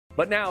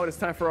But now it is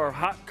time for our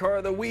Hot Car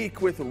of the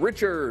Week with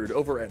Richard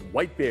over at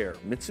White Bear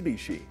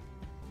Mitsubishi.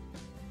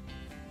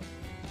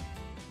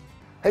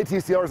 Hey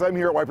TCRs, I'm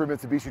here at White Bear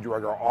Mitsubishi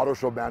during our Auto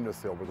Show Madness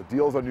sale where the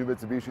deals on new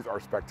Mitsubishis are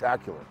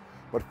spectacular.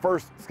 But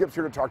first, Skip's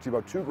here to talk to you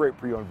about two great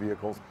pre-owned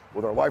vehicles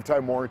with our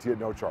lifetime warranty at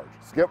no charge.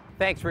 Skip?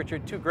 Thanks,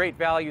 Richard. Two great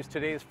values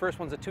today. This first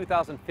one's a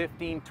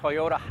 2015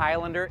 Toyota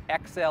Highlander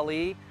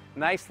XLE.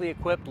 Nicely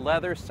equipped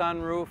leather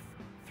sunroof,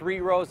 3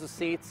 rows of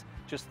seats,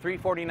 just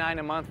 $349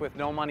 a month with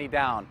no money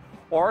down.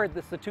 Or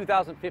this is the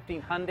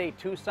 2015 Hyundai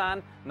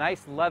Tucson,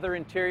 nice leather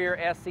interior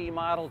SE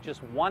model,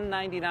 just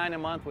 $199 a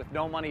month with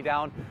no money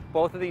down.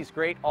 Both of these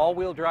great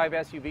all-wheel drive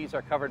SUVs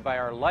are covered by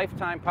our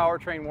lifetime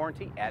powertrain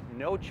warranty at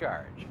no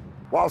charge.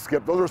 Wow,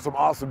 Skip, those are some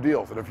awesome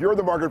deals. And if you're in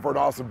the market for an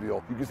awesome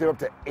deal, you can save up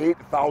to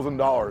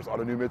 $8,000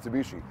 on a new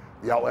Mitsubishi,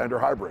 the Outlander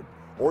Hybrid.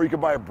 Or you can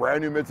buy a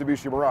brand new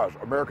Mitsubishi Mirage,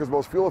 America's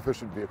most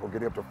fuel-efficient vehicle,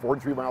 getting up to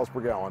 43 miles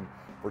per gallon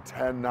for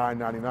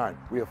 $10,999.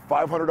 We have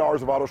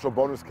 $500 of Auto Show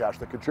bonus cash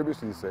that contributes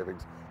to these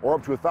savings, or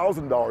up to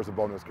 $1,000 of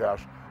bonus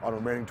cash on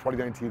remaining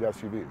 2019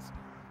 SUVs.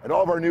 And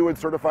all of our new and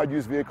certified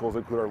used vehicles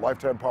include our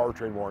lifetime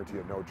powertrain warranty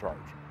at no charge.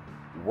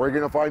 Where are you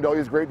going to find all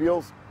these great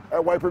deals?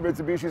 At White Bear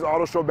Mitsubishi's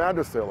Auto Show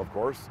Madness sale, of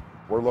course.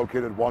 We're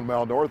located 1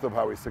 mile north of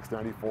Highway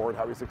 694 and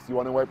Highway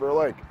 61 in White Bear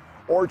Lake.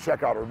 Or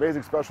check out our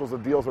amazing specials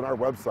and deals on our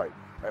website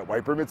at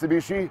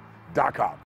whitebearmitsubishi.com.